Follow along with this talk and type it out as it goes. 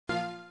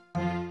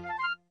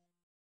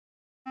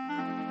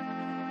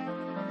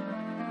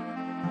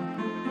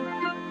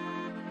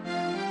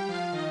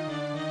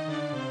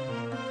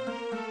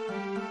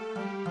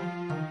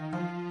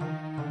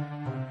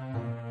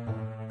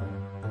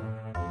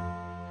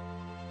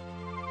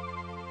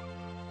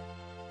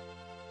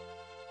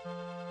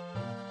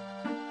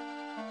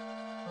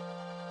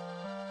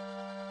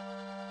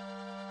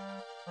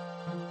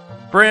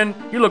Friend,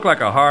 you look like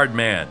a hard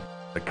man,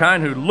 the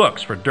kind who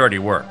looks for dirty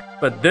work.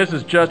 But this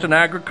is just an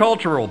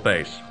agricultural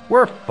base.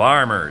 We're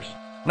farmers,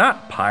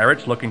 not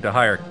pirates looking to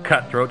hire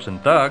cutthroats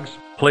and thugs.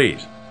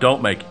 Please,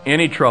 don't make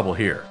any trouble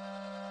here.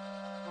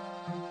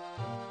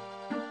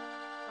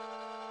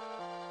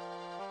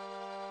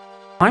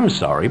 I'm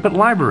sorry, but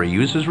library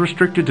use is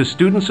restricted to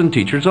students and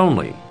teachers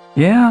only.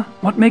 Yeah?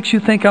 What makes you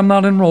think I'm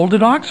not enrolled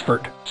at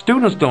Oxford?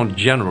 Students don't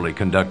generally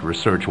conduct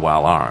research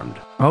while armed.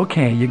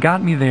 Okay, you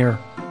got me there.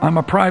 I'm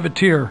a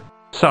privateer.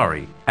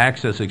 Sorry,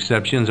 access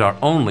exceptions are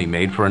only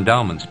made for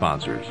endowment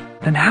sponsors.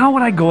 Then how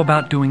would I go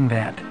about doing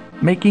that?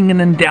 Making an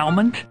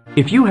endowment?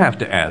 If you have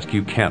to ask,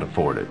 you can't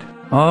afford it.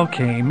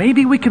 Okay,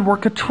 maybe we could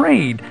work a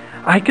trade.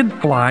 I could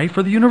fly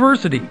for the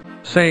university.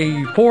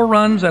 Say 4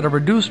 runs at a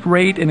reduced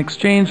rate in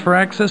exchange for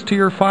access to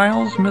your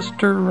files,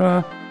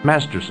 Mr.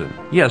 Masterson,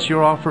 yes,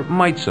 your offer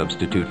might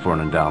substitute for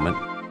an endowment.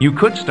 You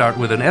could start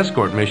with an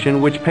escort mission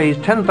which pays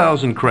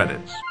 10,000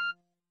 credits.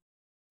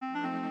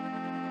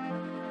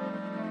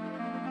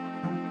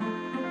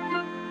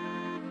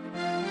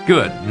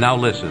 Good. Now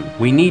listen.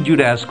 We need you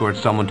to escort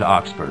someone to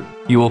Oxford.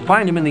 You will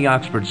find him in the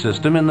Oxford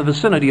system in the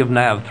vicinity of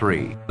Nav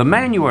 3. The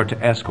man you are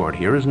to escort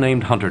here is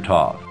named Hunter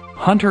Toth.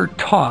 Hunter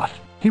Toth?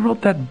 He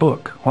wrote that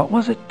book. What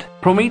was it?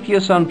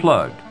 Prometheus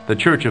Unplugged. The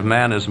Church of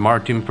Man has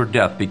marked him for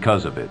death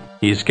because of it.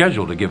 He is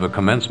scheduled to give a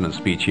commencement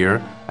speech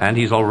here, and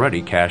he's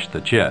already cashed the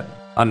check.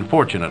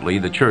 Unfortunately,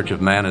 the Church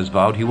of Man has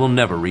vowed he will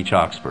never reach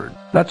Oxford.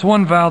 That's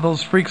one vow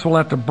those freaks will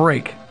have to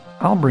break.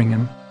 I'll bring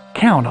him.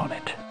 Count on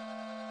it.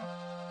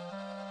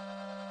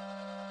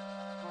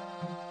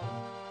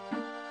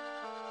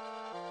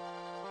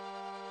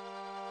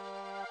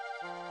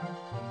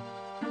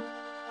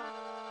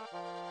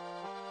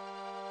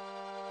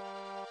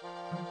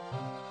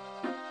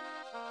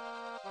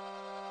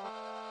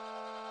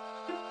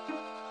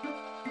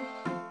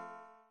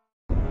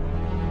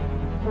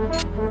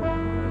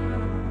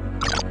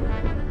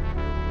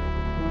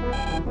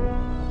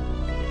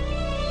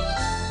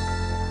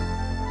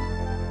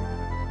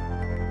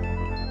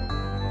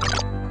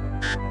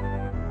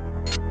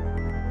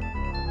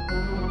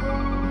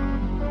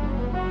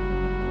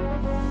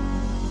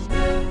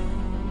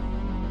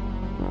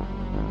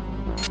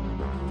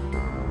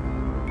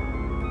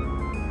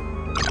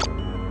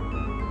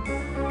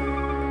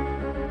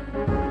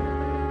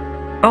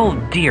 Oh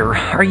dear,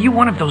 are you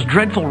one of those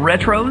dreadful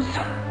retros?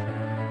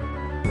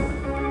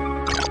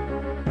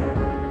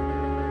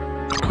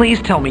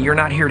 Please tell me you're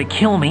not here to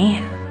kill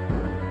me.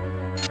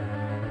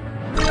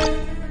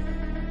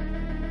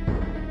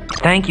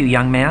 Thank you,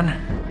 young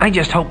man. I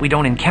just hope we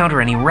don't encounter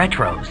any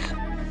retros.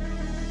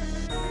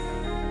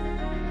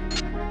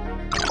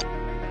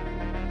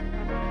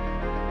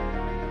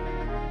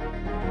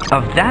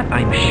 Of that,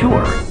 I'm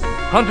sure.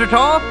 Hunter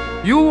Toth,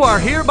 you are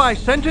hereby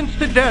sentenced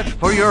to death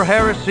for your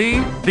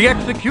heresy. The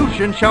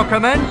execution shall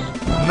commence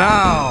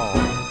now.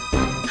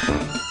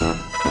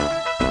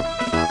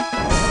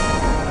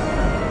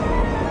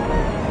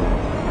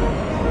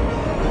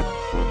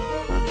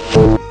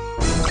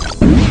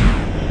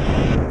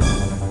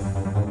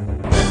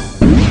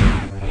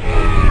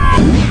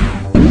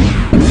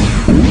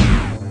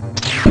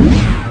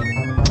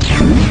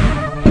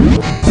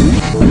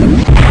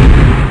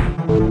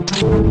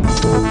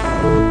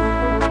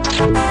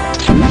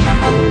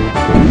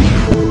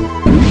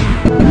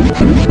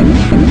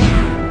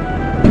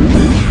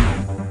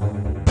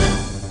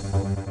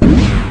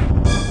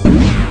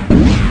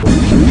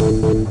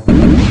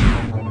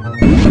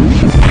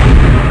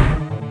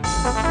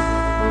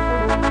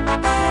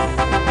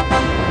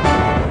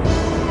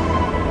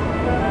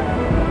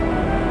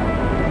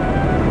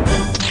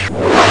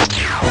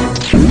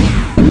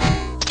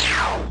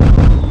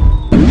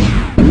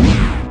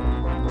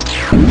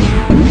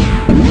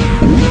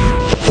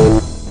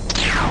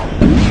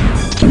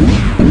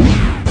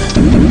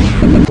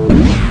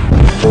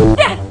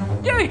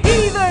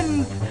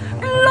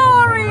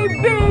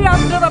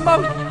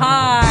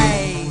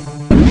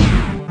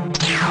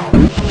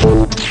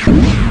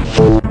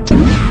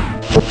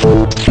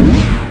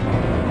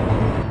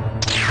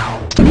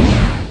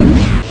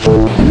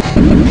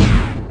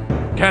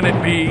 Can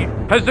it be?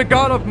 Has the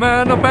God of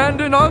Man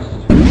abandoned us?